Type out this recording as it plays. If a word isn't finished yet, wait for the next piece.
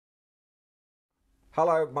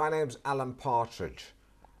Hello, my name's Alan Partridge.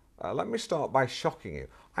 Let me start by shocking you.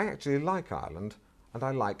 I actually like Ireland and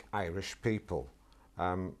I like Irish people.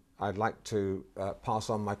 I'd like to pass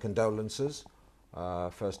on my condolences,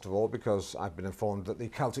 first of all, because I've been informed that the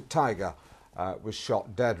Celtic Tiger was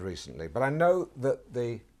shot dead recently. But I know that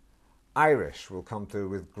the Irish will come through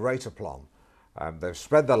with great aplomb. They've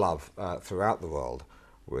spread their love throughout the world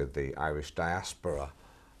with the Irish diaspora,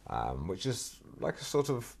 which is like a sort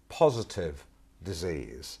of positive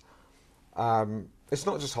disease. It's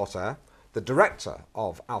not just hot air. The director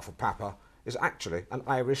of Alpha Papa is actually an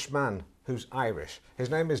Irish man who's Irish. His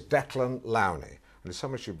name is Declan Lowney, and it's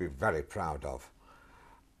someone you'd be very proud of.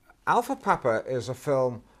 Alpha Papa is a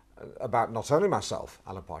film about not only myself,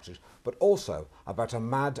 Alan Partridge, but also about a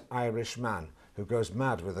mad Irish man who goes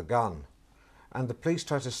mad with a gun. And the police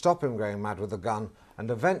try to stop him going mad with a gun, and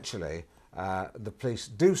eventually the police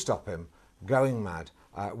do stop him going mad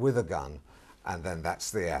with a gun, and then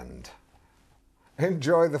that's the end.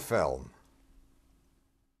 Enjoy the film.